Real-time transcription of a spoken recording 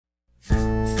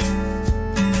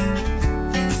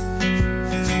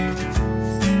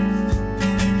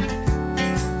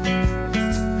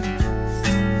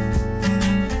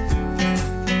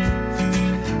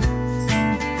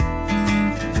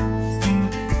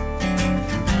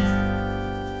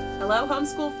Hello,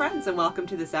 homeschool friends, and welcome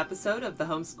to this episode of the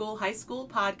Homeschool High School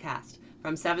Podcast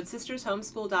from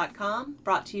SevenSistersHomeschool.com,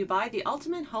 brought to you by the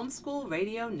Ultimate Homeschool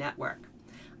Radio Network.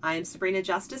 I am Sabrina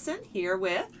Justison, here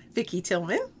with Vicki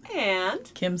Tillman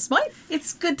and Kim Smythe.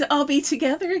 It's good to all be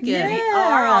together again. We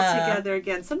are all together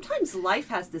again. Sometimes life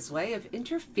has this way of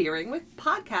interfering with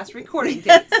podcast recording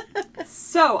dates.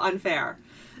 So unfair.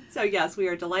 So yes, we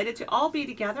are delighted to all be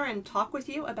together and talk with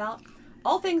you about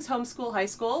all things homeschool high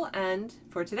school, and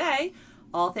for today,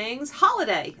 all things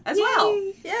holiday as well.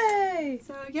 Yay!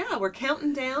 So yeah, we're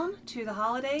counting down to the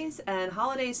holidays, and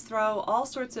holidays throw all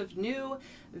sorts of new,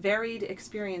 varied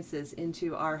experiences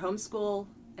into our homeschool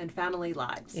and family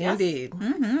lives. Indeed.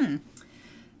 Yes? Mm-hmm.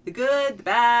 The good, the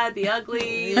bad, the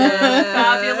ugly, the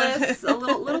fabulous, a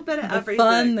little bit of The everything.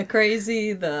 fun, the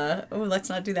crazy, let's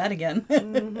not do that again.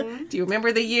 Mm-hmm. Do you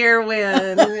remember the year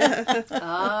when?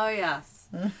 Oh yes.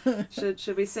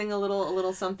 Should we sing a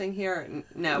little something here?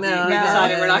 No, we No,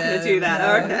 decided we're not going to do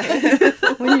that. Okay.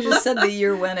 When you just said the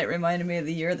year when, it reminded me of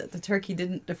the year that the turkey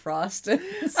didn't defrost.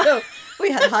 So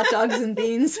we had hot dogs and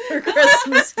beans for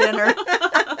Christmas dinner.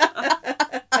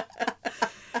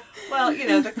 Well,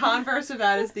 the converse of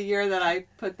that is the year that I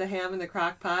put the ham in the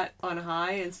crock pot on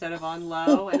high instead of on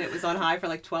low, and it was on high for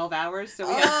like 12 hours. So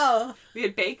we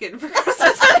had bacon for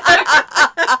Christmas.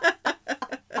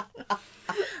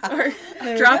 Or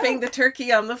dropping the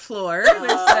turkey on the floor.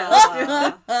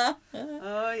 Oh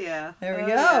yeah. There we Oh,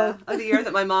 go. yeah. Oh, the year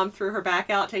that my mom threw her back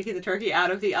out, taking the turkey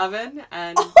out of the oven,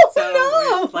 and Oh, so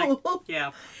it's no. like,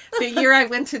 yeah. The year I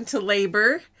went into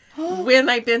labor, when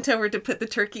I bent over to put the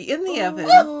turkey in the oven.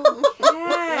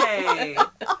 Okay.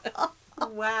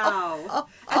 Wow.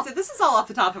 And so this is all off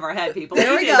the top of our head, people.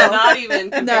 There we did go. not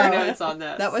even compare No. notes on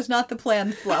this. That was not the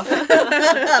planned fluff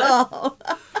at all.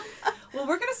 Well,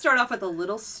 we're going to start off with a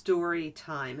little story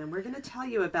time, and we're going to tell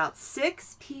you about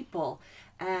 6 people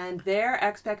and their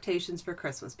expectations for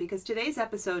Christmas, because today's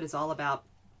episode is all about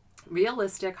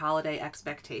realistic holiday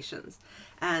expectations.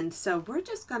 And so we're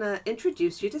just going to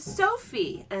introduce you to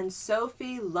Sophie, and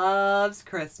Sophie loves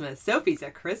Christmas. Sophie's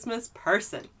a Christmas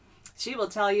person. She will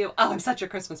tell you, oh, I'm such a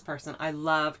Christmas person. I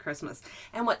love Christmas.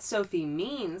 And what Sophie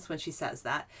means when she says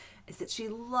that is that she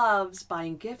loves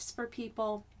buying gifts for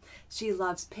people. She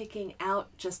loves picking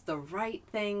out just the right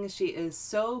thing. She is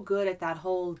so good at that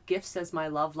whole gifts as my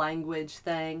love language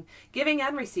thing. Giving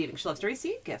and receiving. She loves to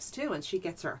receive gifts too, and she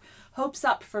gets her hopes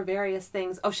up for various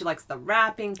things. Oh, she likes the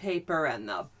wrapping paper and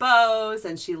the bows,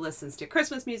 and she listens to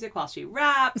Christmas music while she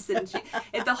wraps. And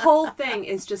the whole thing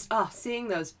is just, seeing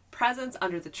those presents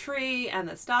under the tree and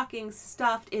the stockings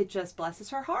stuffed, it just blesses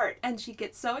her heart. And she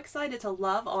gets so excited to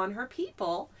love on her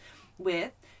people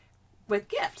with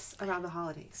gifts around the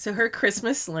holidays. So her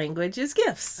Christmas language is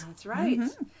gifts. That's right.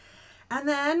 Mm-hmm. And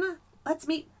then let's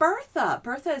meet Bertha.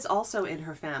 Bertha is also in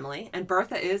her family, and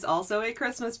Bertha is also a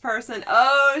Christmas person.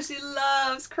 Oh, she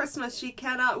loves Christmas. She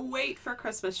cannot wait for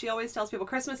Christmas. She always tells people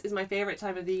Christmas is my favorite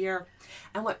time of the year.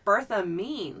 And what Bertha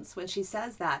means when she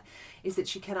says that is that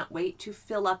she cannot wait to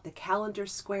fill up the calendar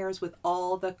squares with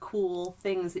all the cool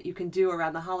things that you can do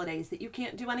around the holidays that you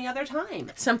can't do any other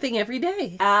time. Something every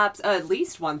day. At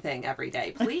least one thing every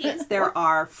day, please. There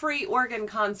are free organ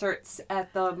concerts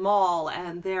at the mall,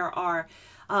 and there are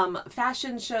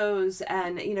fashion shows,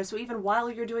 and so even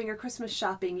while you're doing your Christmas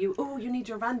shopping, you need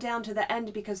to run down to the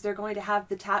end because they're going to have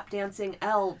the tap dancing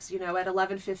elves at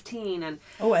 11:15, and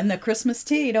the Christmas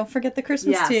tea. Don't forget the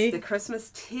Christmas tea. Yes, the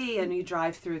Christmas tea, and you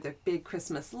drive through the big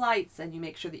Christmas lights, and you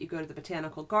make sure that you go to the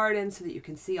botanical garden so that you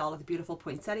can see all of the beautiful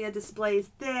poinsettia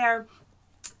displays there.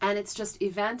 And it's just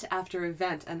event after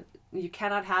event, and you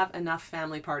cannot have enough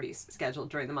family parties scheduled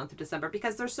during the month of December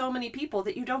because there's so many people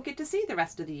that you don't get to see the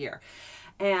rest of the year.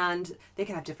 And they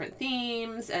can have different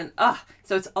themes, and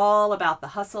so it's all about the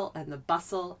hustle and the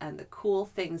bustle and the cool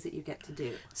things that you get to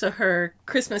do. So her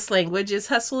Christmas language is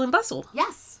hustle and bustle.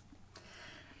 Yes.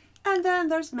 And then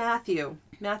there's Matthew.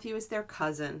 Matthew is their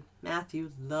cousin.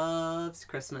 Matthew loves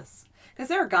Christmas. Because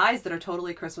there are guys that are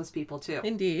totally Christmas people too.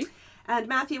 Indeed. And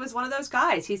Matthew is one of those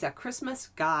guys. He's a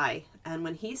Christmas guy. And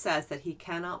when he says that he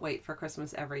cannot wait for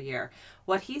Christmas every year,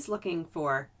 what he's looking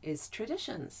for is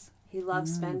traditions. He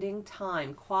loves spending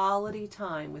time, quality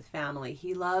time with family.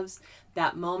 He loves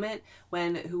that moment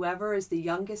when whoever is the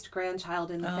youngest grandchild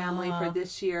in the family for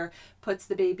this year puts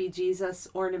the baby Jesus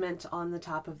ornament on the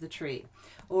top of the tree.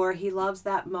 Or he loves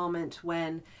that moment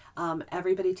when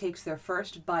everybody takes their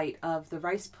first bite of the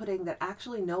rice pudding that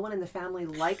actually no one in the family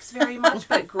likes very much,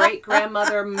 but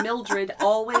great-grandmother Mildred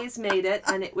always made it,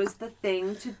 and it was the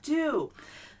thing to do.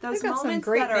 Those We've got moments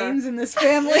some great that are... names in this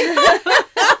family.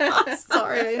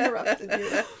 Sorry, I interrupted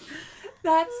you.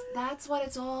 That's what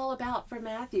it's all about for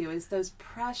Matthew, is those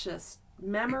precious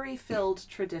memory-filled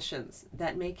traditions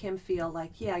that make him feel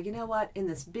like, yeah, you know what, in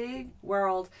this big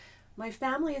world, my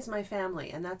family is my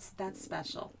family, and that's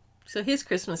special. So his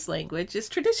Christmas language is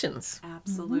traditions.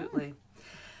 Absolutely. Mm-hmm.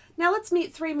 Now let's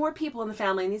meet 3 more people in the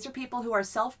family, and these are people who are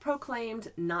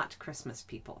self-proclaimed not Christmas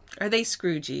people. Are they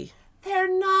Scroogey? They're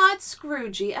not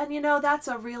Scroogey, and that's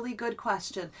a really good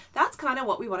question. That's kind of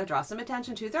what we want to draw some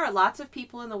attention to. There are lots of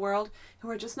people in the world who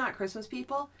are just not Christmas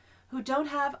people, who don't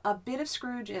have a bit of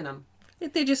Scrooge in them.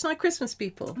 They're just not Christmas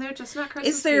people. They're just not Christmas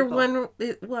people. Is there one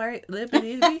right way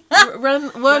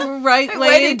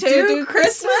to do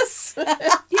Christmas?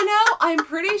 I'm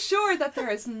pretty sure that there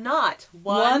is not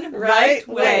one right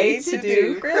way to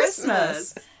do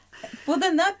Christmas. Well,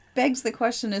 then that begs the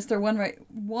question, is there one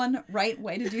right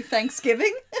way to do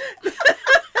Thanksgiving?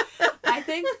 I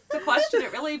think the question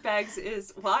it really begs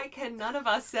is, why can none of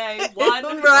us say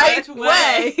one right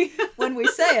way when we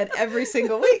say it every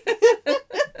single week?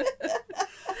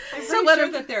 I'm pretty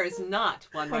sure that there is not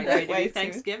one right way to do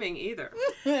Thanksgiving either.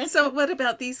 So what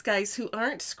about these guys who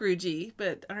aren't Scroogey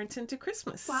but aren't into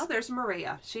Christmas? Well, there's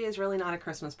Maria. She is really not a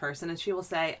Christmas person, and she will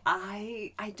say,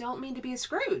 I don't mean to be a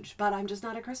Scrooge, but I'm just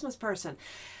not a Christmas person.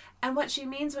 And what she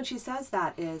means when she says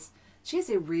that is she has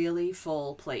a really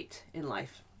full plate in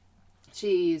life.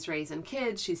 She's raising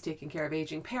kids, she's taking care of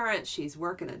aging parents, she's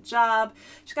working a job,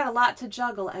 she's got a lot to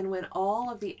juggle, and when all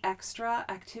of the extra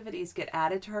activities get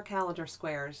added to her calendar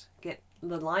squares,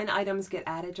 the line items get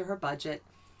added to her budget,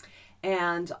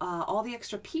 and all the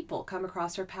extra people come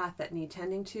across her path that need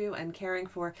tending to and caring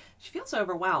for, she feels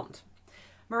overwhelmed.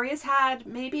 Maria's had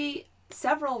maybe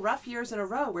several rough years in a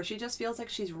row where she just feels like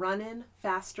she's running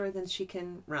faster than she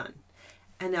can run.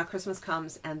 And now Christmas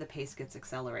comes and the pace gets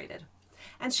accelerated.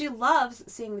 And she loves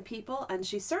seeing the people, and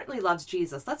she certainly loves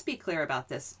Jesus. Let's be clear about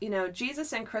this.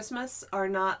 Jesus and Christmas are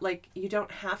not like, you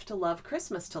don't have to love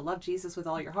Christmas to love Jesus with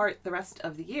all your heart the rest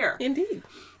of the year. Indeed.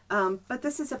 But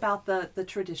this is about the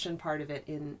tradition part of it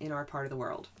in our part of the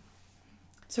world.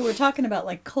 So we're talking about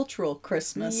like cultural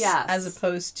Christmas, yes, as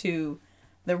opposed to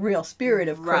the real spirit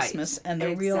of Christmas and the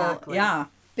exactly. real,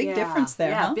 big difference there,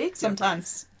 yeah, huh? Big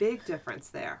sometimes. Big difference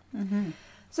there. Mm-hmm.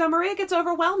 So Maria gets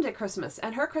overwhelmed at Christmas,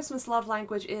 and her Christmas love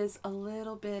language is a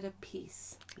little bit of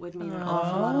peace. Would mean an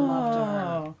awful lot of love to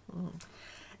her.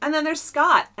 And then there's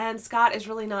Scott, and Scott is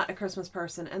really not a Christmas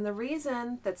person. And the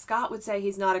reason that Scott would say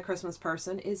he's not a Christmas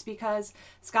person is because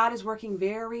Scott is working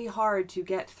very hard to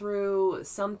get through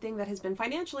something that has been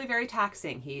financially very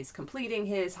taxing. He's completing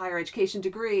his higher education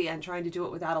degree and trying to do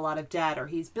it without a lot of debt, or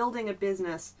he's building a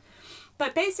business.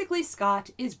 But basically, Scott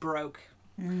is broke.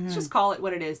 Let's just call it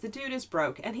what it is. The dude is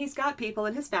broke, and he's got people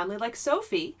in his family like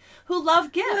Sophie who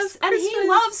love gifts, and he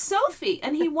loves Sophie,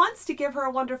 and he wants to give her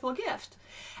a wonderful gift,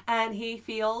 and he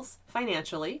feels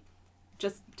financially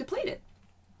just depleted.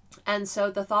 And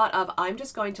so the thought of, I'm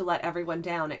just going to let everyone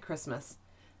down at Christmas,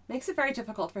 makes it very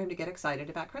difficult for him to get excited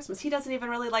about Christmas. He doesn't even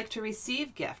really like to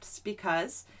receive gifts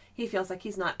because he feels like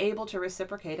he's not able to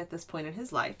reciprocate at this point in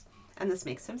his life, and this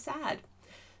makes him sad.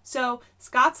 So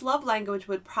Scott's love language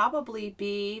would probably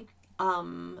be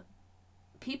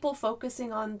people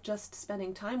focusing on just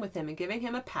spending time with him and giving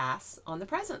him a pass on the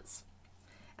presents.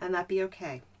 And that'd be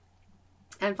okay.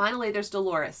 And finally, there's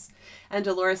Dolores. And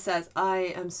Dolores says,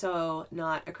 I am so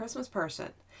not a Christmas person.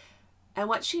 And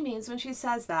what she means when she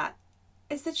says that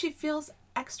is that she feels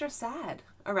extra sad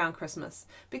around Christmas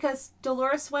because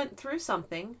Dolores went through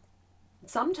something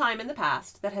sometime in the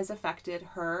past that has affected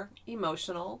her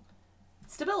emotional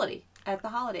stability at the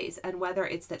holidays, and whether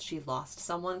it's that she lost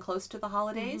someone close to the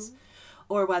holidays,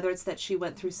 or whether it's that she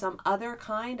went through some other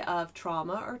kind of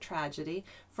trauma or tragedy,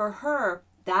 for her,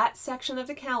 that section of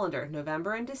the calendar,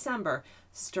 November and December,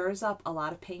 stirs up a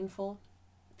lot of painful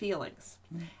feelings.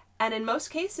 And in most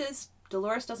cases,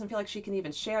 Dolores doesn't feel like she can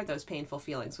even share those painful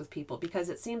feelings with people because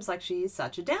it seems like she's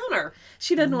such a downer.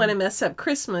 She doesn't want to mess up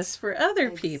Christmas for other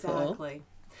people. Exactly.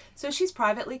 So she's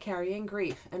privately carrying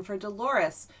grief. And for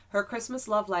Dolores, her Christmas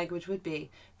love language would be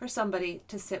for somebody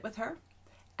to sit with her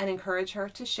and encourage her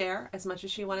to share as much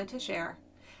as she wanted to share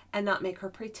and not make her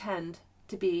pretend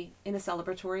to be in a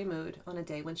celebratory mood on a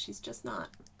day when she's just not.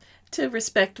 To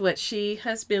respect what she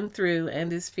has been through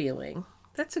and is feeling.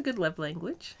 That's a good love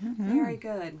language. Mm-hmm. Very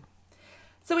good.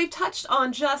 So we've touched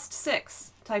on just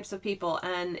 6 types of people,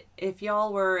 and if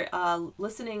y'all were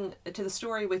listening to the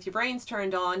story with your brains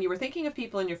turned on, you were thinking of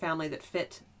people in your family that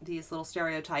fit these little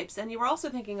stereotypes, and you were also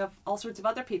thinking of all sorts of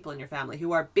other people in your family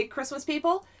who are big Christmas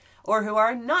people or who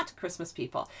are not Christmas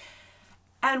people.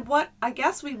 And what I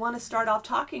guess we want to start off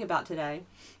talking about today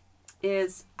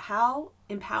is how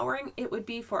empowering it would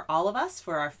be for all of us,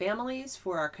 for our families,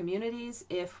 for our communities,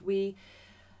 if we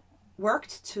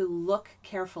worked to look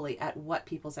carefully at what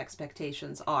people's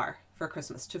expectations are for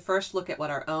Christmas. To first look at what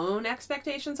our own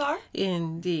expectations are.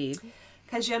 Indeed.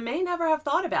 Because you may never have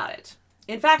thought about it.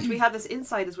 In fact, we had this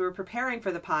insight as we were preparing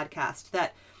for the podcast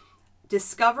that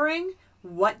discovering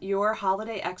what your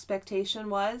holiday expectation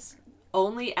was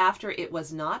only after it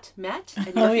was not met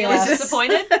and you're feeling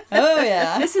disappointed. Oh,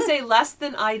 yeah. This is a less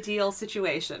than ideal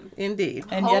situation. Indeed.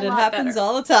 And yet it happens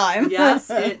all the time. Yes,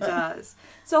 it does.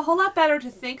 So a whole lot better to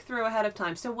think through ahead of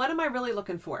time. So what am I really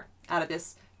looking for out of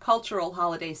this cultural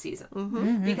holiday season?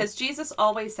 Mm-hmm. Because Jesus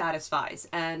always satisfies,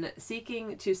 and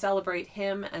seeking to celebrate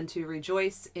him and to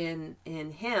rejoice in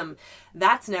him,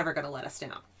 that's never going to let us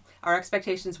down. Our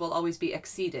expectations will always be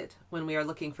exceeded when we are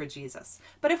looking for Jesus.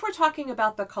 But if we're talking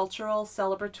about the cultural,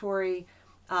 celebratory,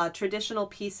 traditional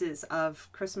pieces of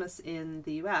Christmas in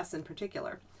the U.S. in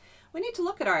particular, we need to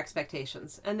look at our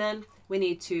expectations. And then we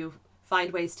need to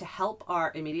find ways to help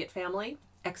our immediate family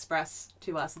express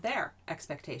to us their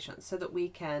expectations so that we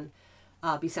can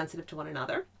be sensitive to one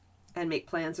another and make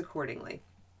plans accordingly.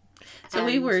 So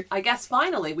I guess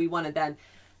finally we want to then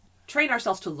train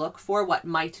ourselves to look for what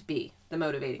might be the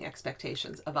motivating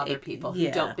expectations of other people who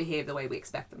don't behave the way we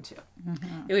expect them to.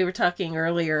 Mm-hmm. We were talking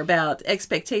earlier about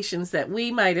expectations that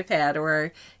we might have had or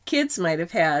our kids might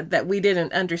have had that we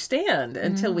didn't understand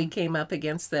until we came up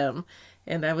against them.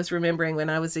 And I was remembering when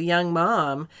I was a young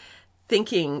mom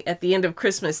thinking at the end of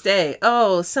Christmas Day,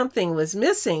 oh, something was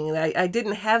missing. I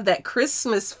didn't have that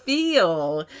Christmas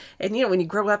feel. And, when you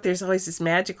grow up, there's always this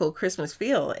magical Christmas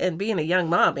feel. And being a young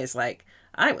mom is like,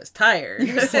 I was tired.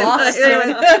 You're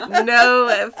exhausted.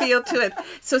 No feel to it.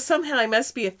 So somehow I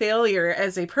must be a failure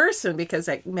as a person because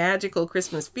that magical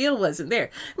Christmas feel wasn't there.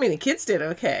 I mean, the kids did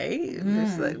okay.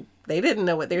 They didn't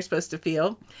know what they're supposed to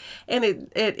feel. And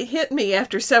it hit me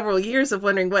after several years of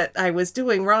wondering what I was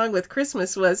doing wrong with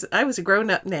Christmas was I was a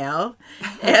grown-up now.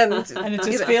 And, and it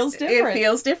just feels different. It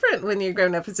feels different when you're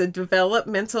grown up. It's a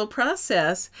developmental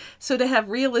process. So to have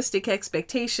realistic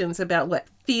expectations about what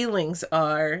feelings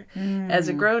are as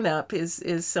a grown-up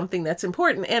is something that's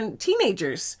important. And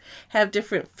teenagers have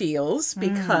different feels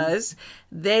because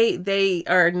they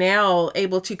are now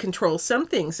able to control some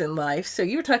things in life. So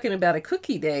you were talking about a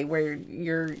cookie day where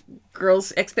your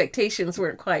girls' expectations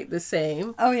weren't quite the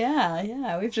same. Oh,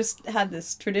 yeah. We've just had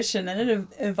this tradition, and it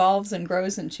evolves and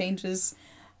grows and changes.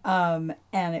 And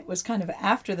it was kind of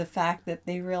after the fact that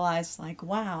they realized, like,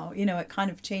 wow, it kind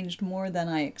of changed more than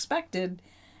I expected.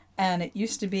 And it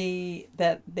used to be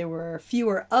that there were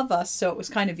fewer of us, so it was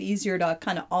kind of easier to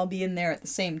kind of all be in there at the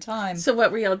same time. So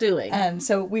what were y'all doing? And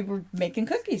so we were making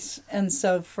cookies. And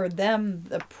so for them,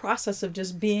 the process of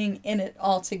just being in it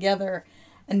all together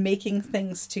and making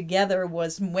things together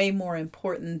was way more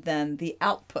important than the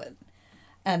output.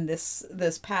 And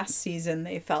this past season,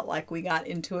 they felt like we got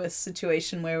into a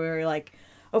situation where we were like,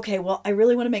 okay, well, I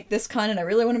really want to make this kind, and I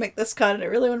really want to make this kind, and I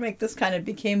really want to make this kind. It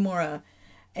became more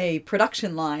a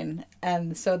production line,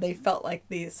 and so they felt like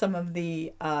some of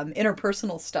the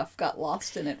interpersonal stuff got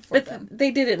lost in it for them.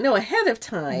 They didn't know ahead of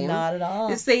time. Not at all.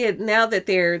 Because now that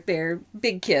they're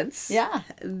big kids,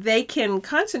 they can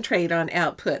concentrate on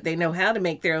output. They know how to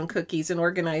make their own cookies and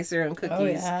organize their own cookies. Oh,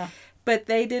 yeah. But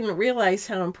they didn't realize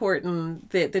how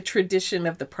important the tradition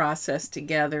of the process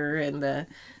together and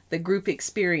the group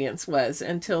experience was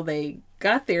until they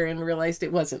got there and realized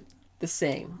it wasn't the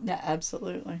same. Yeah,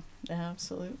 absolutely.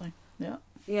 Absolutely. Yeah.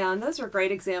 Yeah, and those are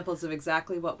great examples of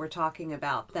exactly what we're talking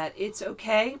about, that it's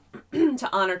okay to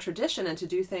honor tradition and to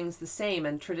do things the same.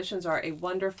 And traditions are a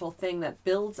wonderful thing that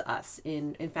builds us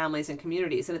in families and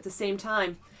communities. And at the same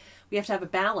time, we have to have a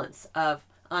balance of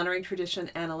honoring tradition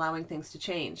and allowing things to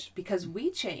change, because we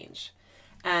change.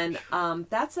 And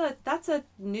that's a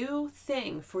new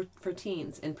thing for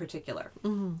teens in particular.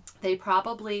 Mm-hmm. They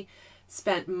probably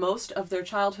spent most of their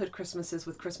childhood Christmases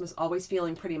with Christmas always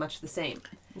feeling pretty much the same.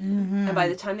 Mm-hmm. And by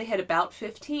the time they hit about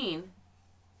 15,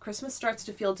 Christmas starts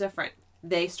to feel different.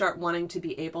 They start wanting to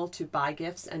be able to buy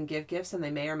gifts and give gifts, and they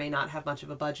may or may not have much of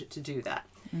a budget to do that.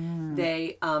 Mm.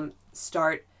 They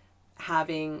start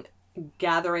having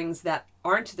gatherings that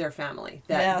aren't their family,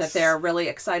 that they're really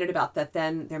excited about, that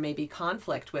then there may be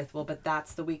conflict with, well, but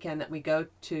that's the weekend that we go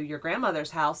to your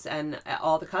grandmother's house and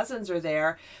all the cousins are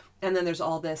there. And then there's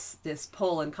all this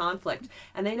pull and conflict.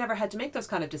 And they never had to make those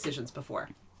kind of decisions before.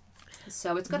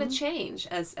 So it's going to change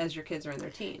as your kids are in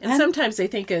their teens. And sometimes they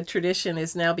think a tradition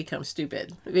has now become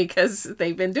stupid because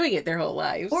they've been doing it their whole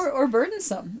lives. Or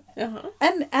burdensome. Uh-huh.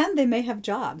 And they may have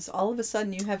jobs. All of a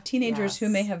sudden you have teenagers who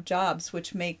may have jobs,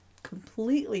 which may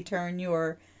completely turn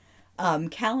your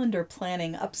calendar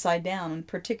planning upside down, and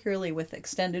particularly with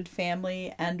extended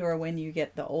family, and or when you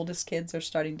get the oldest kids are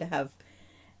starting to have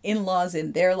in-laws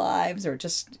in their lives, or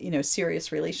just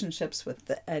serious relationships with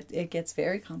it gets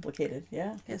very complicated.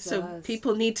 Yeah. So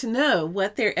people need to know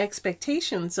what their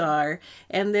expectations are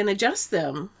and then adjust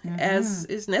them as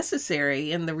is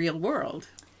necessary in the real world.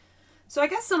 So I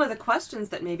guess some of the questions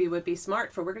that maybe would be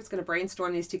smart we're just going to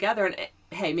brainstorm these together, and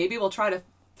hey, maybe we'll try to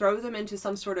throw them into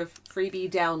some sort of freebie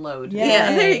download.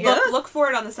 Yeah, there you go. Look for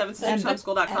it on the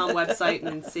 7sisters.homeschool.com website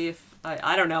and see if,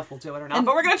 I don't know if we'll do it or not,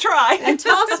 but we're going to try. And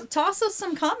toss us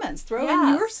some comments. Throw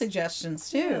in your suggestions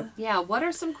too. Yeah, what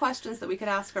are some questions that we could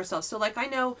ask ourselves? So I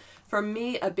know for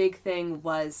me, a big thing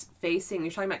was you're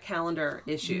talking about calendar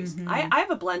issues. I have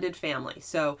a blended family.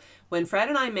 So when Fred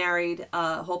and I married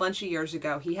a whole bunch of years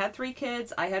ago, he had 3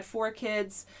 kids, I had 4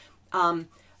 kids.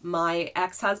 My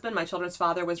ex-husband, my children's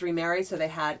father, was remarried, so they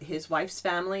had his wife's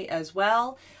family as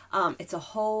well. It's a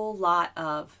whole lot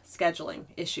of scheduling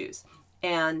issues.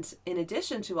 And in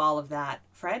addition to all of that,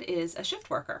 Fred is a shift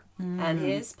worker, and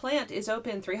his plant is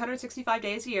open 365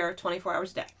 days a year, 24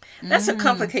 hours a day. That's a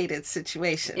complicated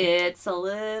situation. It's a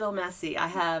little messy. I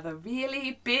have a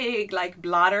really big,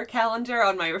 blotter calendar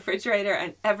on my refrigerator,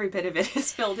 and every bit of it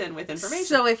is filled in with information.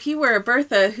 So if you were a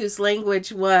Bertha whose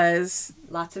language was...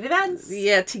 Lots of events.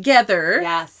 Yeah, together.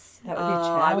 Yes. That would be a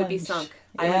challenge. I would be sunk.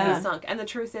 Yeah. I would be sunk. And the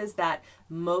truth is that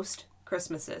most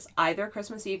Christmases, either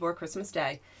Christmas Eve or Christmas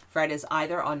Day, Fred is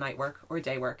either on night work or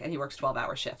day work, and he works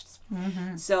 12-hour shifts.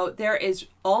 So there is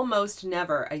almost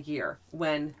never a year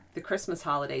when the Christmas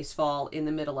holidays fall in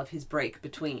the middle of his break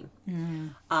between.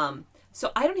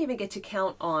 So I don't even get to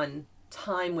count on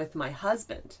time with my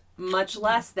husband, much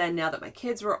less than now that my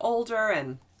kids were older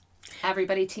and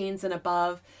everybody teens and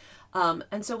above.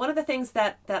 And so one of the things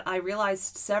that I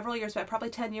realized several years back, probably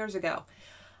 10 years ago,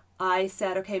 I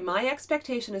said, okay, my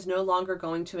expectation is no longer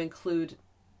going to include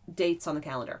dates on the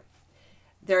calendar.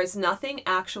 There is nothing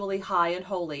actually high and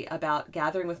holy about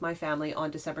gathering with my family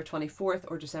on December 24th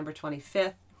or December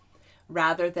 25th,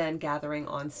 rather than gathering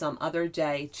on some other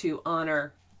day to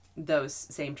honor those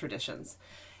same traditions.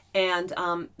 And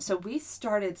so we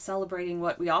started celebrating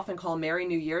what we often call Merry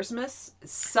New Year'smas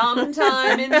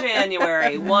sometime in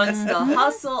January, once the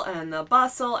hustle and the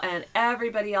bustle and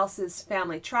everybody else's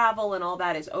family travel and all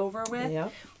that is over with.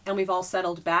 Yep. And we've all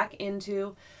settled back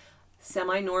into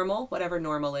semi-normal, whatever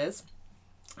normal is,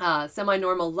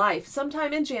 semi-normal life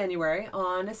sometime in January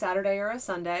on a Saturday or a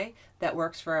Sunday that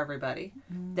works for everybody.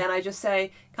 Then I just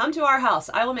say, come to our house.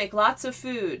 I will make lots of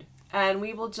food. And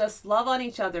we will just love on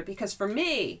each other, because for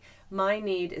me, my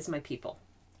need is my people.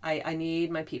 I need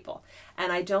my people.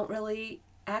 And I don't really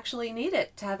actually need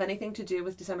it to have anything to do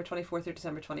with December 24th or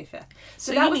December 25th.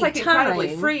 So that was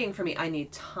incredibly freeing for me. I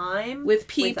need time with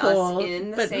people with us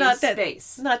in the but same not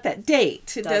space. Not that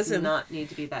date. It does not need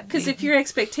to be that date. Because if your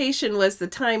expectation was the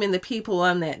time and the people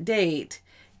on that date,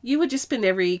 you would just spend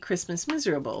every Christmas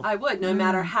miserable. I would. No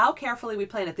matter how carefully we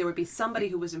planned it, there would be somebody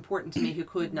who was important to me who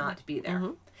could not be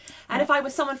there. And if I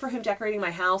was someone for whom decorating my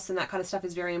house and that kind of stuff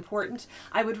is very important,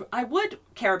 I would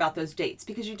care about those dates,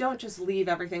 because you don't just leave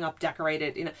everything up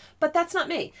decorated, But that's not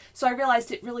me. So I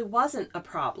realized it really wasn't a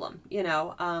problem,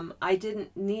 I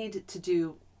didn't need to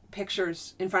do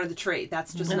pictures in front of the tree.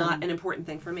 That's just not an important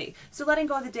thing for me. So letting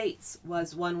go of the dates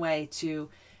was one way to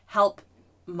help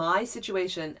my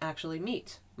situation actually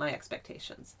meet my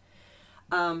expectations.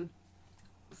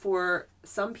 For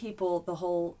some people, the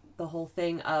whole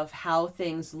thing of how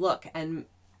things look and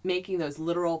making those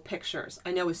literal pictures,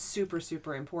 I know, is super,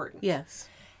 super important. Yes.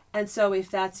 And so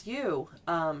if that's you,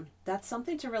 that's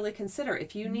something to really consider.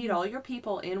 If you need all your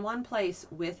people in one place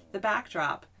with the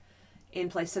backdrop in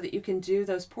place so that you can do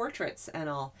those portraits and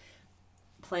all,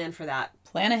 plan for that.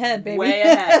 Plan ahead, baby. Way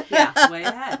ahead. Yeah, way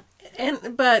ahead.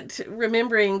 But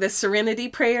remembering the serenity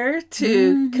prayer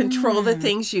to control the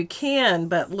things you can,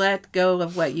 but let go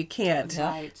of what you can't.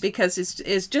 Right. Because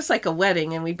it's just like a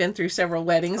wedding, and we've been through several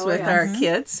weddings with our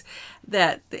kids,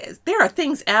 that there are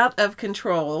things out of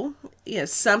control.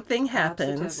 Something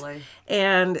happens. Absolutely.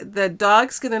 And the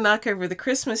dog's going to knock over the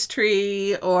Christmas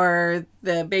tree, or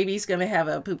the baby's going to have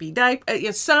a poopy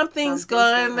diaper. Something's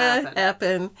going to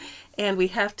happen. And we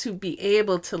have to be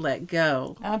able to let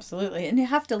go. Absolutely. And you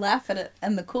have to laugh at it.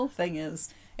 And the cool thing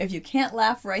is, if you can't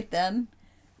laugh right then,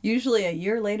 usually a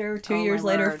year later, 2 years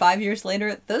later, 5 years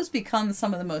later, those become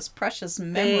some of the most precious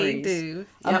memories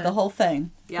of the whole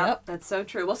thing. Yep, that's so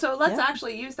true. Well, so let's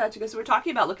actually use that, because we're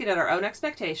talking about looking at our own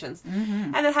expectations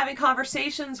and then having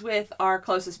conversations with our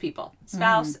closest people,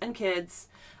 spouse and kids,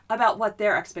 about what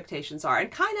their expectations are,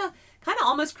 and kind of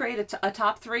almost create a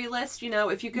top 3 list.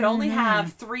 If you could only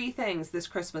have 3 things this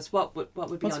Christmas, what would be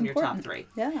What's on your top important?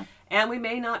 3? Yeah. And we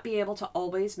may not be able to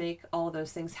always make all of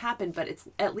those things happen, but it's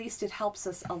at least it helps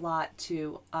us a lot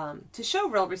to show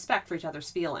real respect for each other's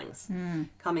feelings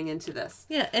coming into this.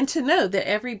 Yeah, and to know that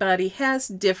everybody has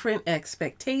different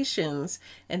expectations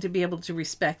and to be able to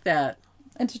respect that.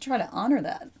 And to try to honor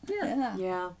that.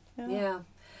 Yeah.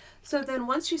 So then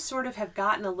once you sort of have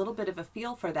gotten a little bit of a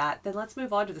feel for that, then let's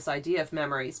move on to this idea of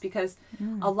memories, because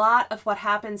a lot of what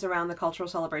happens around the cultural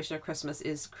celebration of Christmas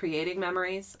is creating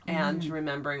memories and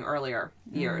remembering earlier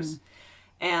years.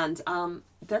 And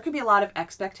there can be a lot of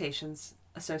expectations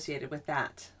associated with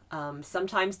that.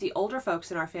 Sometimes the older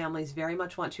folks in our families very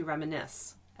much want to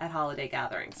reminisce at holiday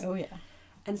gatherings. Oh, yeah.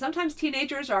 And sometimes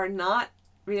teenagers are not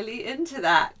really into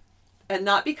that. And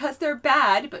not because they're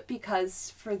bad, but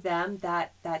because for them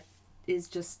that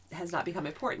has not become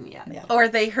important yet. Yeah. Or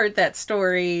they heard that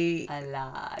story. A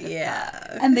lot.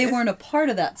 Yeah. And they weren't a part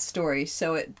of that story,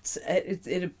 so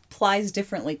it applies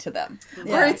differently to them.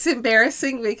 Or it's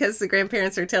embarrassing because the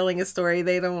grandparents are telling a story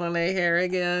they don't want to hear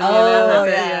again. Oh,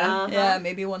 yeah. Yeah,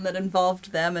 maybe one that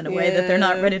involved them in a way that they're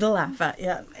not ready to laugh at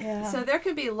yet. Yeah. So there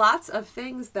can be lots of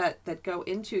things that go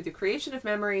into the creation of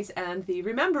memories and the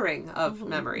remembering of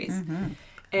memories.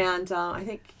 And I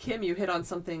think, Kim, you hit on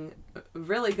something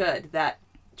really good, that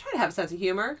try to have a sense of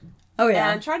humor. Oh,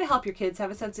 yeah. And try to help your kids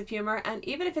have a sense of humor. And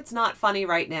even if it's not funny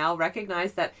right now,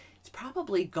 recognize that it's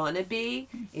probably going to be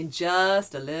in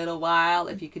just a little while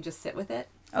if you could just sit with it.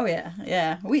 Oh, yeah.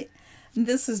 Yeah.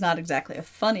 This is not exactly a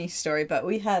funny story, but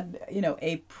we had,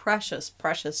 a precious,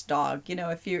 precious dog.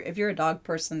 If you're a dog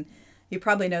person, you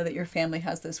probably know that your family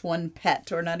has this one pet,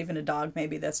 or not even a dog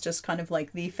maybe, that's just kind of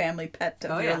like the family pet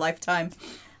of your lifetime.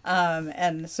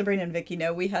 And Sabrina and Vicky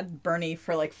know we had Bernie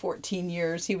for like 14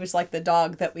 years. He was like the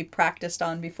dog that we practiced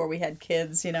on before we had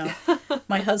kids,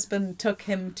 My husband took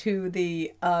him to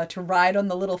to ride on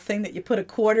the little thing that you put a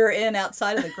quarter in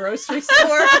outside of the grocery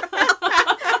store.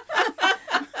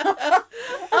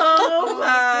 Oh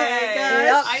my gosh.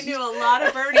 Yep. I knew a lot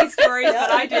of Bernie stories,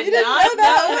 but I did not know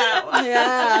that one.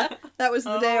 Yeah, that was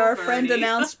the day our friend Bernie.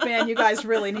 announced, man, you guys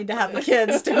really need to have the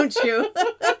kids, don't you?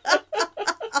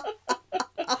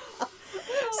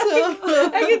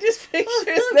 I can just picture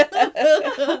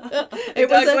that. It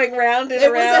was going round and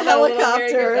It was around. a on little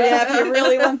helicopter, merry-go-round. yeah, if you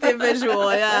really want the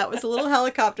visual, yeah. It was a little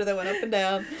helicopter that went up and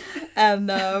down.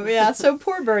 And, so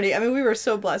poor Bernie. I mean, we were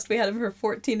so blessed. We had him for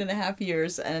 14 and a half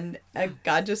years, and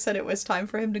God just said it was time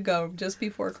for him to go just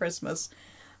before Christmas,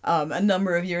 a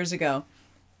number of years ago.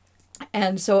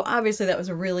 And so obviously that was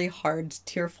a really hard,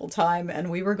 tearful time, and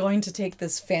we were going to take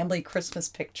this family Christmas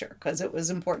picture because it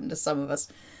was important to some of us,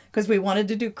 because we wanted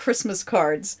to do Christmas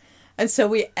cards. And so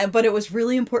but it was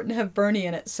really important to have Bernie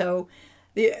in it. So,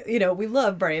 we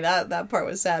love Bernie. That part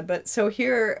was sad. But so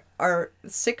here are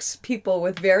 6 people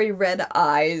with very red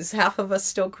eyes, half of us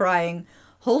still crying,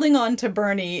 holding on to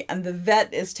Bernie, and the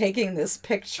vet is taking this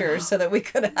picture so that we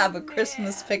could have a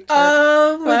Christmas picture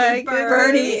Oh my with goodness.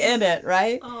 Bernie in it,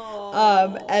 right?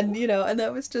 Oh. And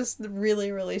that was just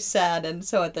really, really sad. And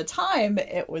so at the time,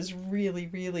 it was really,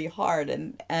 really hard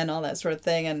and all that sort of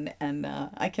thing. And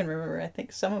I can remember, I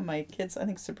think some of my kids, I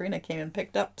think Sabrina came and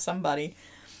picked up somebody,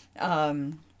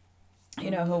 who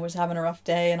was having a rough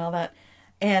day and all that.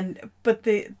 But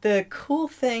the cool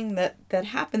thing that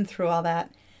happened through all that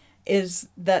is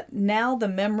that now the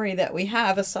memory that we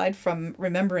have, aside from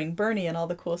remembering Bernie and all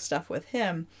the cool stuff with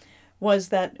him, was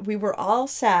that we were all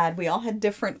sad. We all had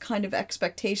different kind of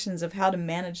expectations of how to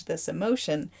manage this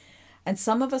emotion. And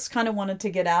some of us kind of wanted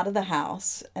to get out of the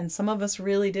house, and some of us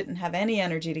really didn't have any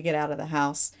energy to get out of the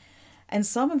house. And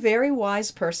some very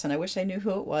wise person, I wish I knew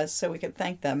who it was so we could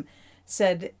thank them,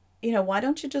 said, why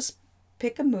don't you just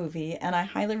pick a movie? And I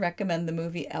highly recommend the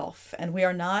movie Elf. And we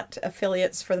are not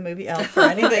affiliates for the movie Elf or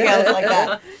anything else like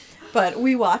that. But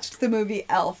we watched the movie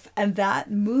Elf, and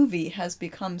that movie has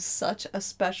become such a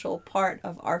special part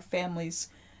of our family's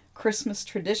Christmas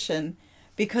tradition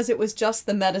because it was just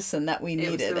the medicine that we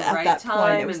needed at that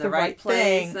point. It was the right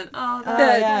thing. And,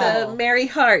 The merry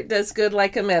heart does good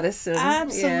like a medicine.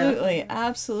 Absolutely, Yeah.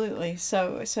 absolutely.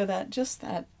 So that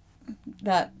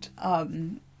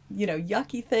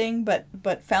yucky thing,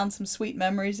 but found some sweet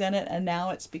memories in it, and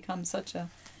now it's become such a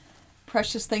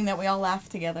precious thing that we all laugh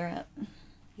together at.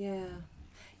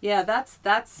 Yeah, that's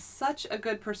such a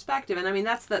good perspective. And I mean,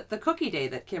 that's the cookie day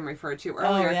that Kim referred to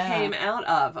earlier came out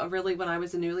of really when I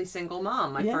was a newly single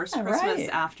mom. My first Christmas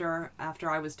after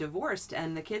I was divorced,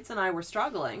 and the kids and I were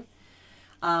struggling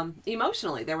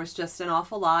emotionally. There was just an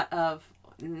awful lot of,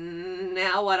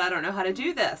 now what, I don't know how to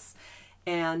do this.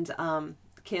 And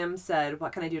Kim said,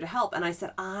 what can I do to help? And I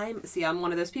said, I'm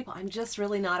one of those people. I'm just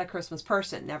really not a Christmas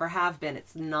person. Never have been.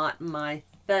 It's not my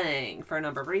thing for a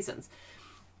number of reasons.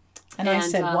 And I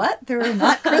said, what? There are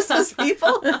not Christmas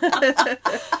people?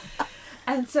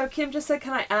 And so Kim just said,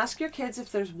 can I ask your kids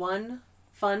if there's one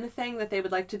fun thing that they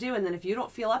would like to do? And then if you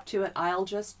don't feel up to it, I'll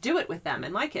just do it with them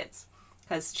and my kids.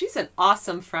 Because she's an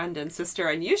awesome friend and sister,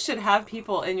 and you should have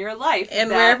people in your life.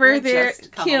 And that wherever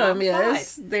Kim alongside.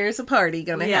 is, there's a party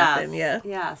going to happen. Yeah.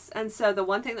 Yes. And so the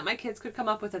one thing that my kids could come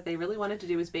up with that they really wanted to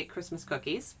do was bake Christmas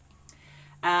cookies.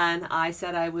 And I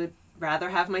said I would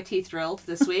rather have my teeth drilled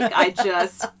this week. I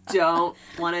just don't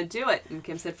want to do it. And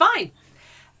Kim said, fine.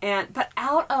 But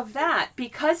out of that,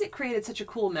 because it created such a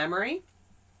cool memory,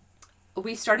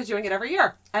 we started doing it every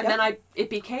year. And then it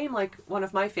became like one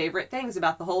of my favorite things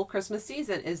about the whole Christmas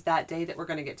season is that day that we're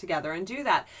going to get together and do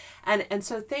that. And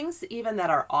so things even that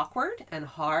are awkward and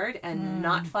hard and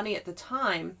not funny at the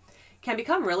time can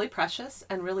become really precious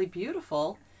and really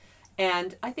beautiful.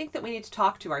 And I think that we need to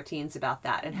talk to our teens about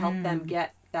that and help them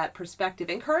get that perspective.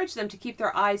 Encourage them to keep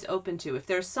their eyes open to if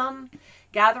there's some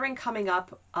gathering coming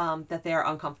up that they're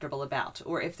uncomfortable about,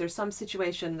 or if there's some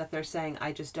situation that they're saying,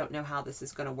 I just don't know how this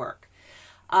is going to work.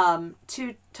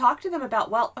 To talk to them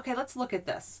about, well, okay, let's look at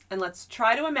this and let's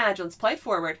try to imagine, let's play it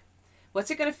forward.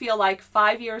 What's it going to feel like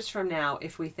 5 years from now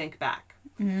if we think back?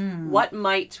 What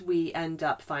might we end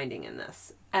up finding in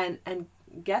this? And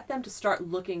get them to start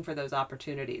looking for those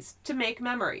opportunities to make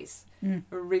memories,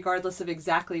 regardless of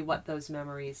exactly what those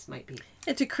memories might be.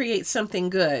 And to create something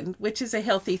good, which is a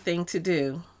healthy thing to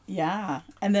do. Yeah.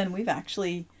 And then we've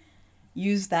actually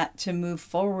used that to move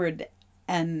forward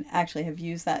and actually have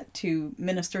used that to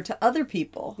minister to other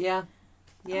people. Yeah.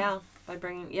 Yeah. By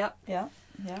bringing, Yeah.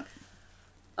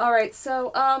 All right.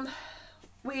 So,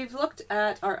 we've looked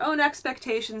at our own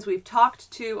expectations. We've talked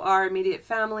to our immediate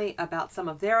family about some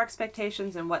of their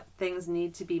expectations and what things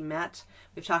need to be met.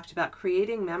 We've talked about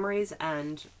creating memories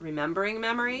and remembering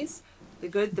memories, the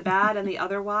good, the bad, and the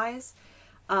otherwise.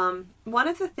 One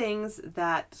of the things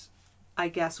that I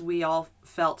guess we all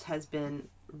felt has been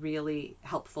really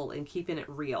helpful in keeping it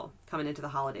real coming into the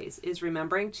holidays is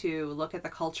remembering to look at the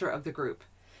culture of the group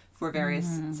for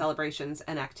various celebrations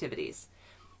and activities,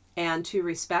 and to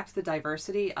respect the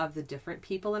diversity of the different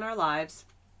people in our lives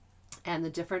and the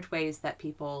different ways that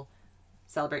people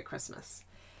celebrate Christmas.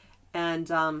 And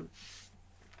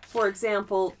for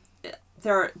example,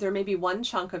 there may be one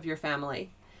chunk of your family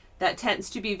that tends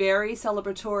to be very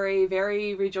celebratory,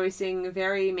 very rejoicing,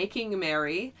 very making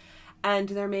merry. And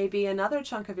there may be another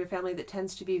chunk of your family that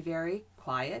tends to be very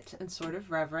quiet and sort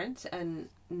of reverent and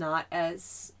not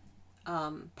as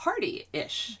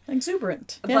party-ish.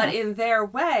 Exuberant. But in their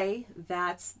way,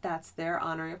 that's their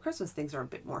honoring of Christmas. Things are a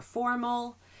bit more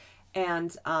formal.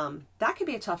 And that can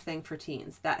be a tough thing for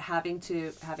teens, that having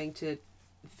to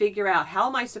figure out, how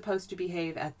am I supposed to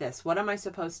behave at this? What am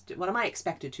I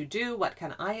expected to do? What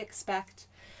can I expect?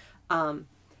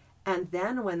 And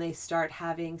then when they start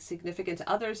having significant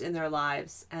others in their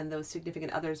lives, and those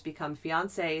significant others become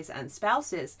fiancés and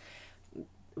spouses,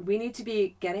 we need to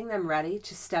be getting them ready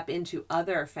to step into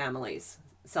other families'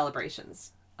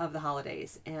 celebrations of the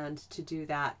holidays, and to do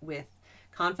that with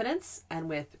confidence and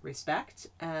with respect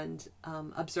and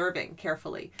observing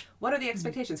carefully. What are the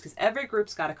expectations? Because every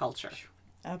group's got a culture.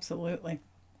 Absolutely.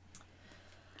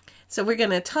 So we're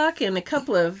going to talk in a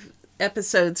couple of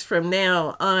episodes from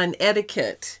now on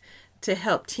etiquette to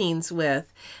help teens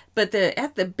with. But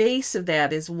at the base of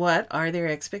that is, what are their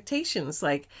expectations?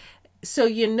 Like, so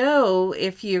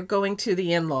if you're going to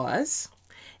the in-laws,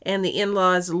 and the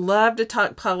in-laws love to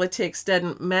talk politics,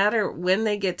 doesn't matter when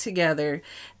they get together,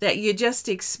 that you just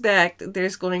expect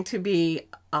there's going to be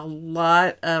a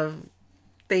lot of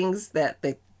things that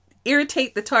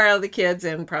irritate the tar out of the kids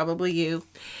and probably you.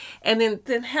 And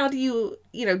then how do you,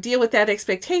 deal with that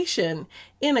expectation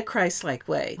in a Christ-like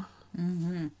way?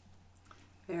 Mm-hmm.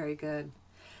 Very good.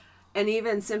 And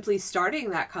even simply starting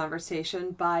that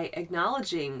conversation by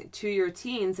acknowledging to your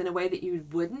teens in a way that you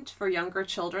wouldn't for younger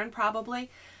children probably,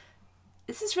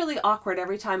 this is really awkward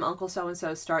every time Uncle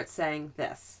so-and-so starts saying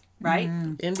this, right?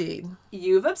 Indeed.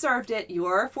 You've observed it.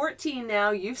 You're 14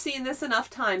 now. You've seen this enough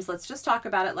times. Let's just talk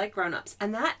about it like grown-ups.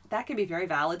 And that can be very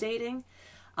validating,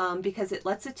 because it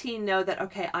lets a teen know that,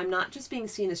 okay, I'm not just being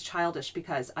seen as childish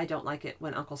because I don't like it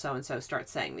when Uncle so-and-so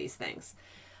starts saying these things.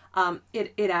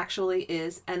 It actually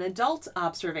is an adult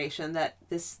observation that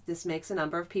this makes a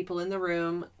number of people in the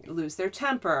room lose their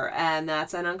temper, and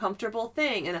that's an uncomfortable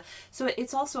thing. And so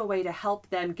it's also a way to help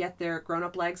them get their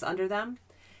grown-up legs under them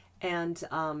and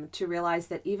to realize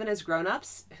that even as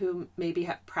grown-ups who maybe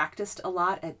have practiced a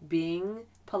lot at being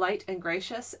polite and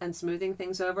gracious and smoothing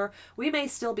things over, we may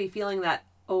still be feeling that,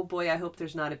 oh boy, I hope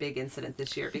there's not a big incident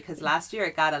this year, because last year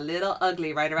it got a little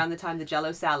ugly right around the time the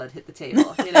Jell-O salad hit the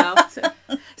table, you know?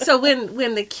 So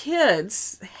when the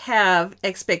kids have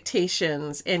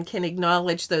expectations and can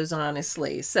acknowledge those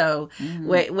honestly, so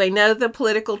we know the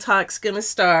political talk's going to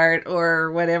start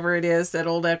or whatever it is that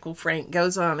old Uncle Frank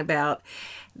goes on about,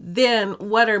 then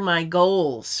what are my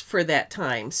goals for that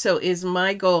time? So is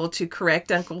my goal to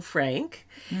correct Uncle Frank?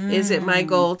 Is it my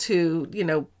goal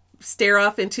to, stare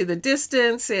off into the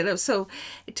distance? So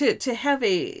to have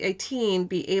a teen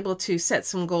be able to set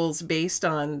some goals based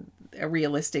on a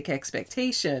realistic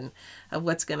expectation of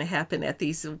what's going to happen at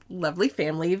these lovely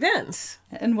family events.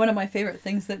 And one of my favorite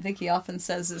things that Vicky often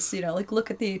says is,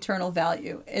 look at the eternal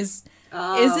value. Say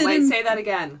that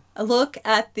again. Look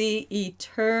at the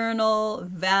eternal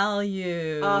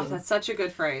value. Oh, that's such a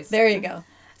good phrase. There you go.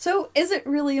 So is it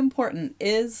really important?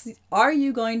 Are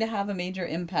you going to have a major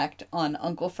impact on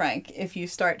Uncle Frank if you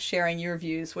start sharing your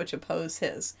views which oppose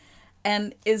his?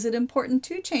 And is it important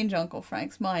to change Uncle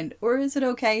Frank's mind? Or is it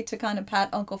okay to kind of pat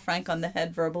Uncle Frank on the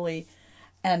head verbally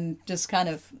and just kind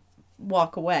of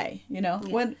walk away? Yeah.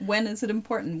 When is it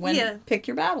important? Pick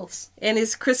your battles. And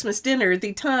is Christmas dinner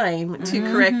the time to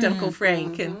correct Uncle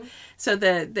Frank? And so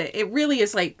it really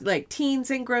is like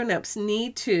teens and grown-ups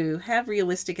need to have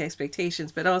realistic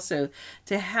expectations, but also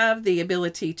to have the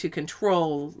ability to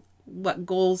control what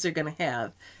goals they're going to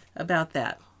have about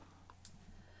that.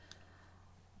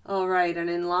 All right, and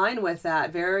in line with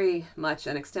that, very much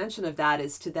an extension of that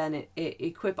is to then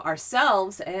equip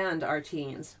ourselves and our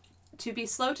teens to be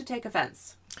slow to take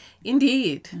offense.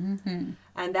 Indeed. Mm-hmm.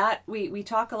 And that we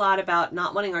talk a lot about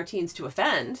not wanting our teens to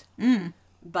offend,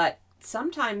 but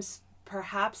sometimes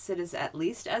perhaps it is at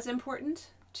least as important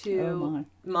to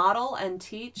model and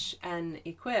teach and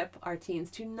equip our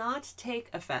teens to not take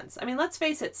offense. I mean, let's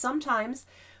face it, sometimes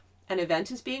an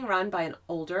event is being run by an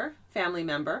older family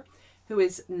member who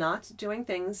is not doing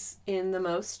things in the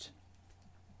most,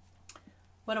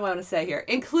 what do I want to say here?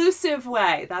 Inclusive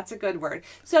way. That's a good word.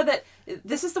 So that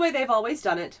this is the way they've always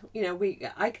done it.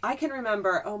 I can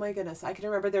remember, oh my goodness, I can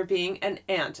remember there being an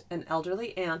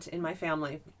elderly aunt in my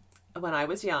family when I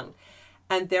was young.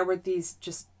 And there were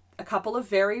just a couple of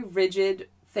very rigid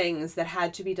things that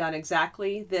had to be done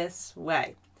exactly this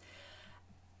way.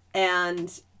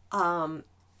 And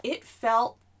it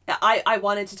felt, I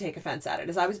wanted to take offense at it.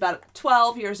 As I was about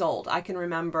 12 years old, I can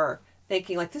remember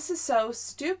thinking, this is so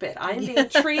stupid. I'm being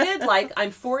treated like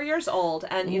I'm 4 years old,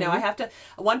 and,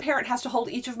 one parent has to hold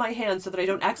each of my hands so that I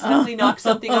don't accidentally knock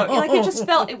something over. It just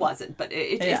felt, it wasn't, but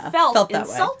it felt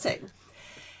insulting.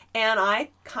 And I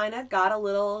kind of got a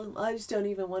little, I just don't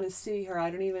even want to see her. I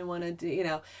don't even want to do,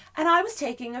 and I was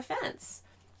taking offense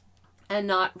and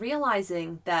not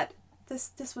realizing that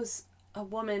this was a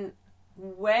woman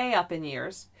way up in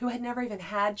years who had never even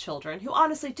had children, who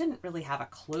honestly didn't really have a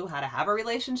clue how to have a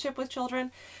relationship with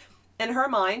children. In her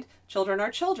mind, children are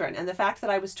children. And the fact that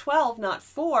I was 12, not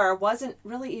 4, wasn't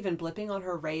really even blipping on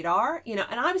her radar, and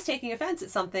I was taking offense at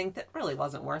something that really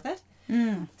wasn't worth it.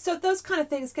 So those kind of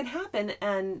things can happen,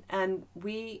 and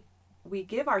we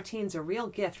give our teens a real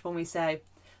gift when we say,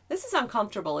 this is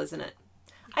uncomfortable, isn't it?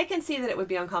 I can see that it would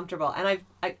be uncomfortable, and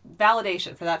I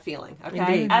validation for that feeling, okay?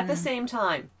 Indeed. At the same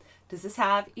time, does this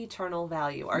have eternal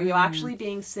value? Are you actually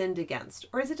being sinned against?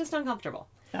 Or is it just uncomfortable?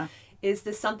 Yeah. Is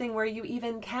this something where you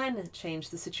even can change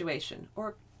the situation?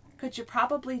 Or could you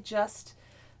probably just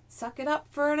suck it up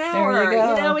for an hour? There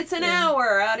you go. It's an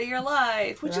hour out of your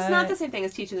life, which is not the same thing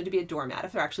as teaching them to be a doormat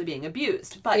if they're actually being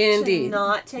abused. But Indeed. to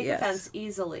not take Yes. offense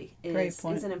easily is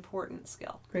an important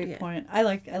skill. Great point. I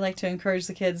like to encourage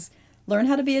the kids, learn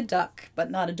how to be a duck, but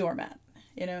not a doormat.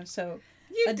 So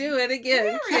You do it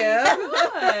again, Kim.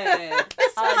 Good.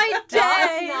 It's my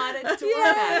day. Not a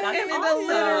doormat. That's And it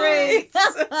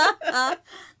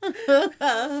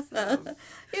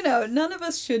awesome. None of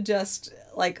us should just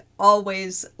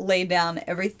always lay down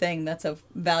everything that's of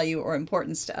value or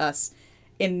importance to us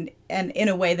in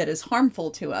a way that is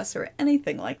harmful to us or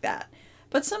anything like that.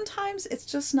 But sometimes it's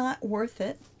just not worth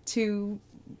it to,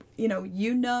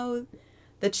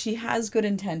 that she has good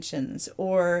intentions,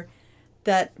 or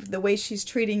that the way she's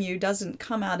treating you doesn't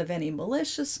come out of any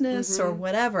maliciousness or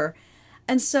whatever.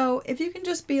 And so if you can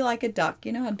just be like a duck,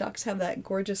 how ducks have that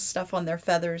gorgeous stuff on their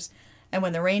feathers, and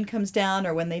when the rain comes down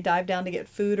or when they dive down to get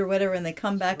food or whatever, and they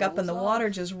come back up and the water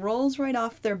just rolls right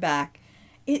off their back,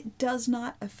 it does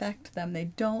not affect them. They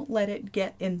don't let it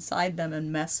get inside them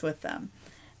and mess with them.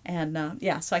 And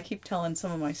so I keep telling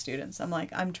some of my students,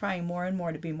 I'm trying more and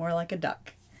more to be more like a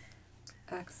duck.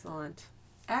 Excellent.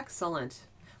 Excellent.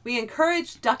 We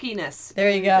encourage duckiness There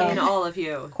you go. in all of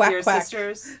you, Quack, dear quack.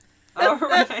 sisters. All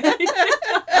right.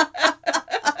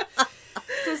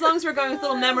 So as long as we're going with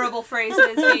little memorable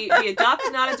phrases, be a duck,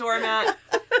 not a doormat.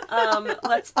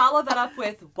 Let's follow that up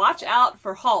with watch out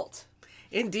for halt.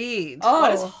 Indeed. Oh.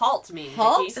 What does halt mean,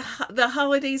 Halt? Vicki? The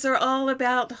holidays are all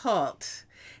about halt.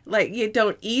 Like, you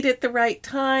don't eat at the right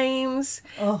times.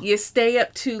 Oh. You stay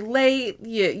up too late.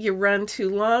 You run too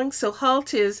long. So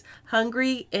halt is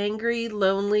hungry, angry,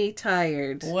 lonely,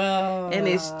 tired. Whoa. And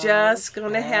it's just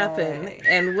going to happen. Okay.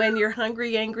 And when you're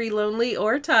hungry, angry, lonely,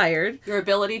 or tired, Your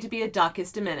ability to be a duck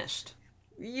is diminished.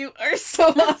 you are so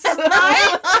awesome.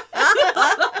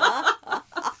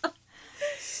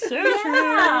 So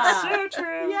Yeah. true. So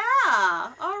true.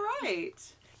 Yeah. All right.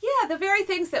 Yeah, the very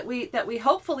things that we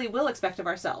hopefully will expect of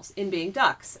ourselves in being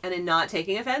ducks and in not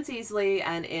taking offense easily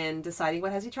and in deciding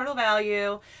what has eternal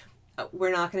value,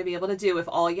 we're not going to be able to do if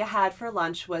all you had for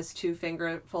lunch was 2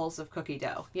 fingerfuls of cookie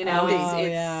dough. You know, Oh, it's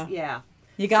yeah.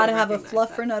 You got to So have a recognize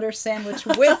that. fluffernutter sandwich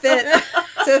with it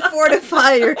to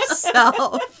fortify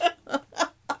yourself.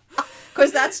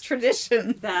 Because that's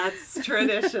tradition. That's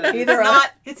tradition. Either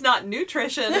it's not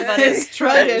nutrition, but it's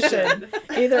tradition.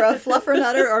 Either a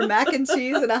fluffernutter or mac and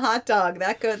cheese and a hot dog.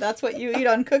 That's what you eat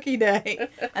on Cookie Day.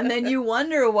 And then you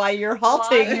wonder why you're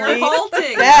halting. You're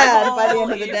halting bad by the all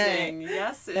end of the day. evening.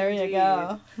 Yes, There you indeed.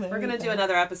 go. We're going to do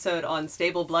another episode on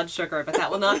stable blood sugar, but that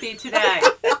will not be today.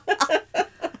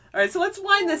 All right, so let's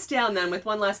wind this down then with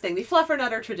one last thing. The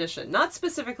fluffernutter tradition. Not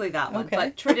specifically that one, Okay.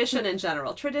 but tradition in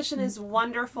general. Tradition is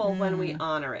wonderful when we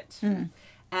honor it. And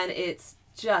it's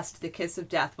just the kiss of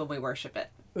death when we worship it.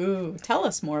 Ooh, tell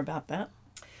us more about that.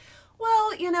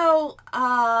 Well,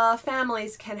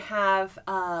 families can have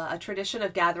a tradition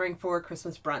of gathering for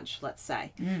Christmas brunch, let's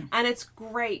say. And it's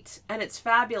great and it's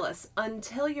fabulous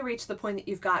until you reach the point that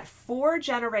you've got 4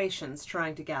 generations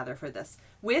trying to gather for this,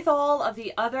 with all of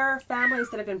the other families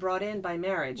that have been brought in by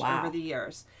marriage Wow. over the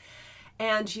years.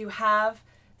 And you have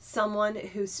someone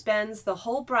who spends the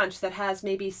whole brunch that has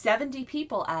maybe 70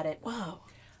 people at it, Whoa.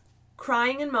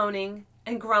 crying and moaning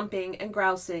and grumping and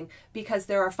grousing because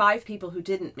there are 5 people who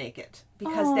didn't make it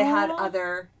because they had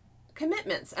other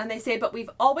commitments. And they say, but we've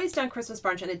always done Christmas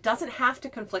brunch and it doesn't have to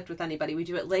conflict with anybody. We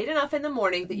do it late enough in the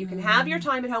morning that you can have your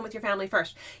time at home with your family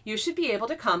first. You should be able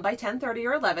to come by 10:30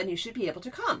 or 11. You should be able to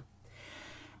come.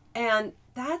 And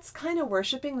that's kind of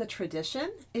worshiping the tradition.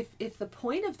 If the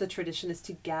point of the tradition is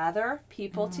to gather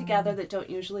people together that don't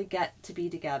usually get to be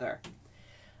together,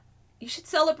 you should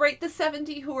celebrate the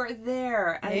 70 who are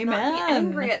there and not Amen. be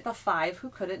angry at the 5 who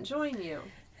couldn't join you.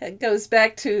 It goes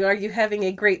back to, are you having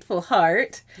a grateful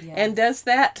heart? Yes. And does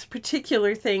that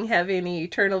particular thing have any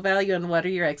eternal value, and what are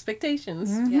your expectations?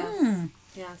 Yes.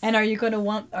 Yes. And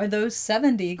are those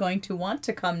 70 going to want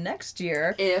to come next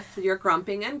year? If you're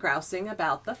grumping and grousing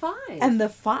about the 5. And the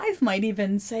 5 might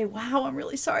even say, wow, I'm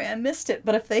really sorry I missed it.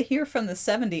 But if they hear from the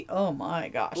 70, oh my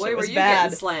gosh, boy, it were was you bad.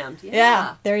 getting slammed.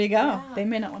 Yeah, there you go. Yeah. They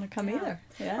may not want to come either.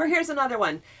 Yeah. Or here's another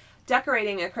one.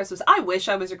 Decorating at Christmas. I wish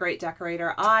I was a great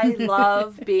decorator. I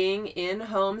love being in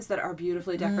homes that are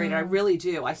beautifully decorated. I really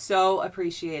do. I so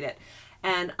appreciate it.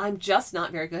 And I'm just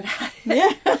not very good at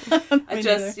it.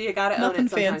 Yeah. You got to own Nothing it sometimes,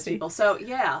 fancy. people. So,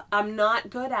 yeah, I'm not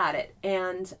good at it.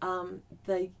 And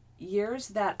the years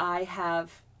that I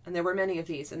have, and there were many of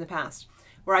these in the past,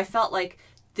 where I felt like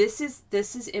this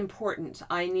is important.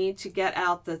 I need to get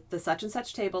out the such and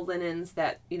such table linens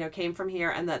that, came from here,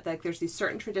 and that there's these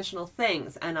certain traditional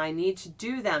things, and I need to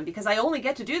do them because I only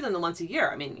get to do them once a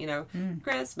year. I mean,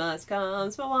 Christmas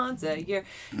comes but once a year.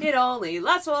 It only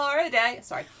lasts for a day.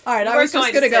 Sorry. All right, We I weren't was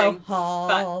just going going to to go, sing, haul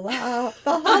out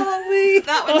the holly.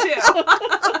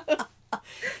 That one too.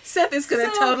 Seth is going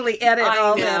to So, totally edit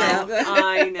all that out.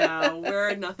 I know. We're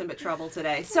in nothing but trouble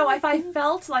today. So if I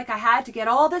felt like I had to get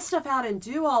all this stuff out and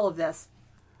do all of this,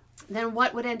 then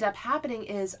what would end up happening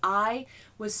is I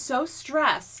was so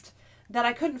stressed that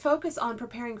I couldn't focus on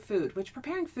preparing food, which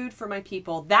preparing food for my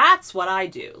people, that's what I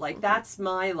do. Like, that's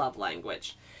my love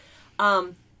language.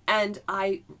 And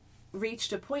I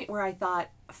reached a point where I thought,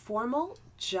 formal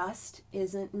just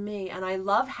isn't me. And I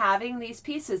love having these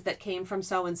pieces that came from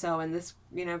so-and-so and this,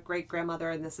 great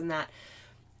grandmother and this and that.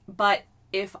 But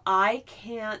if I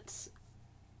can't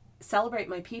celebrate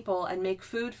my people and make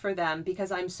food for them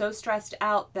because I'm so stressed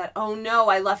out that, oh no,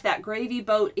 I left that gravy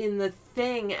boat in the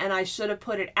thing and I should have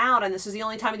put it out, and this is the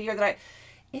only time of the year that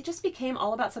it just became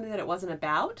all about something that it wasn't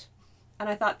about. And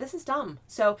I thought, this is dumb.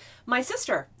 So my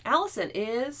sister, Allison,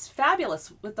 is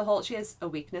fabulous with she has a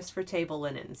weakness for table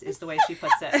linens, is the way she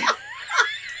puts it.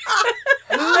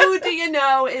 Who Who do you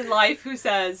know in life who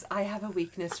says, I have a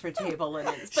weakness for table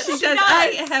linens? But she does.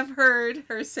 I have heard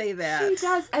her say that. She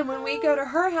does. And when we go to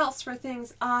her house for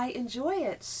things, I enjoy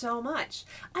it so much.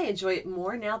 I enjoy it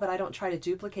more now that I don't try to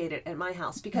duplicate it at my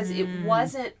house because it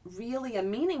wasn't really a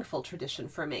meaningful tradition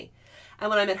for me. And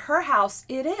when I'm at her house,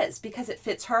 it is because it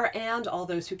fits her and all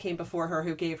those who came before her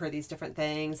who gave her these different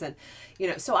things. And,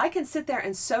 so I can sit there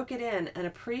and soak it in and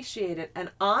appreciate it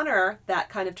and honor that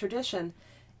kind of tradition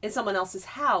in someone else's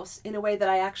house in a way that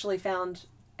I actually found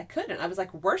I couldn't. I was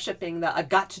like worshiping I've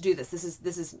got to do this.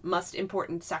 This is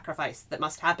important sacrifice that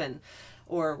must happen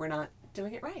or we're not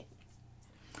doing it right.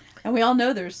 And we all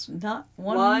know there's not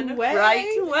one way.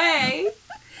 Right way.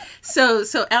 So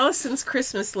Allison's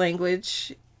Christmas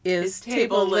language is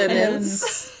table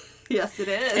linens. Yes, it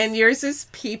is. And yours is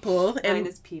people. And mine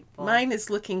is people. Mine is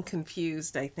looking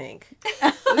confused, I think.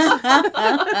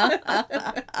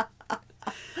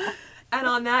 And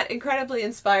on that incredibly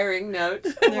inspiring note,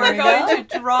 we're going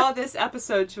to draw this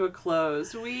episode to a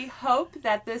close. We hope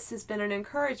that this has been an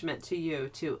encouragement to you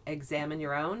to examine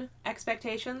your own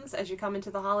expectations as you come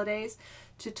into the holidays,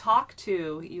 to talk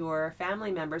to your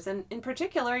family members, and in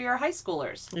particular your high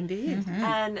schoolers. Indeed.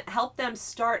 And help them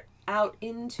start out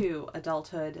into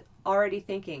adulthood already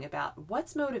thinking about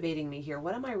what's motivating me here,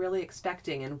 what am I really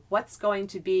expecting, and what's going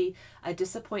to be a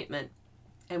disappointment,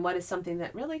 and what is something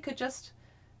that really could just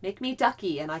make me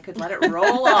ducky and I could let it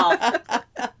roll off.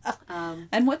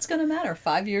 And what's going to matter?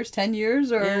 5 years, 10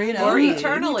 years, or or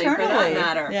eternally for that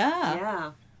matter.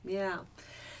 Yeah.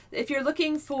 If you're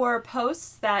looking for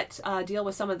posts that deal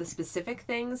with some of the specific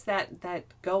things that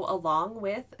go along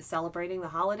with celebrating the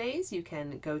holidays, you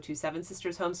can go to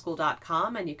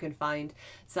sevensistershomeschool.com and you can find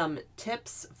some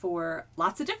tips for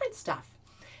lots of different stuff.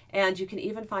 And you can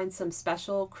even find some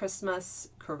special Christmas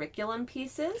curriculum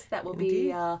pieces that will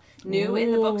be new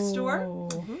in the bookstore.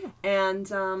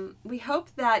 And we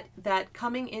hope that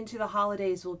coming into the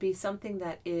holidays will be something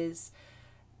that is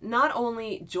not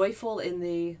only joyful in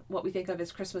the what we think of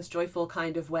as Christmas joyful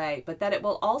kind of way, but that it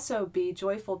will also be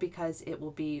joyful because it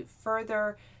will be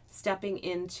further stepping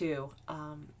into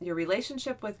your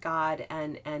relationship with God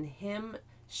and Him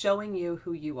showing you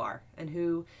who you are and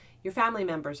who your family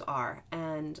members are,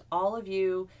 and all of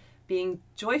you being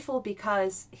joyful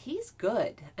because He's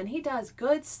good and He does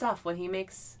good stuff when He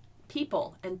makes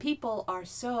people, and people are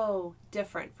so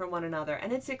different from one another.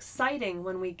 And it's exciting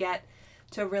when we get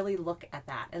to really look at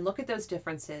that and look at those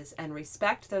differences and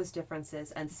respect those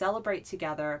differences and celebrate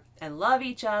together and love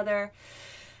each other.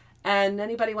 And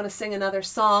anybody want to sing another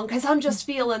song? Because I'm just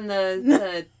feeling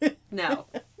the no.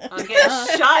 I'm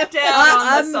getting shot down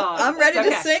on the song. I'm ready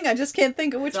to sing. I just can't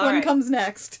think of which one comes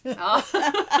next. And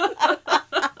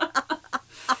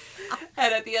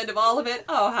at the end of all of it,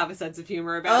 have a sense of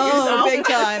humor about yourself. Big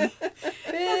time.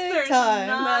 There's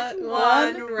not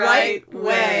one right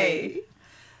way.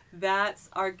 That's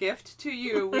our gift to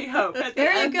you, we hope, at the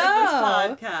end of this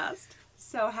podcast.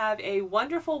 So have a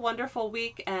wonderful, wonderful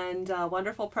week and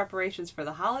wonderful preparations for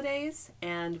the holidays.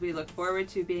 And we look forward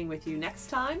to being with you next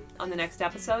time on the next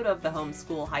episode of the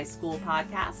Homeschool High School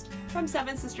podcast from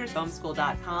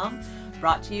sevensistershomeschool.com,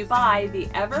 brought to you by the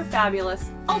ever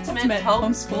fabulous Ultimate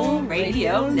Homeschool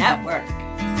Radio Network.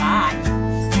 Bye.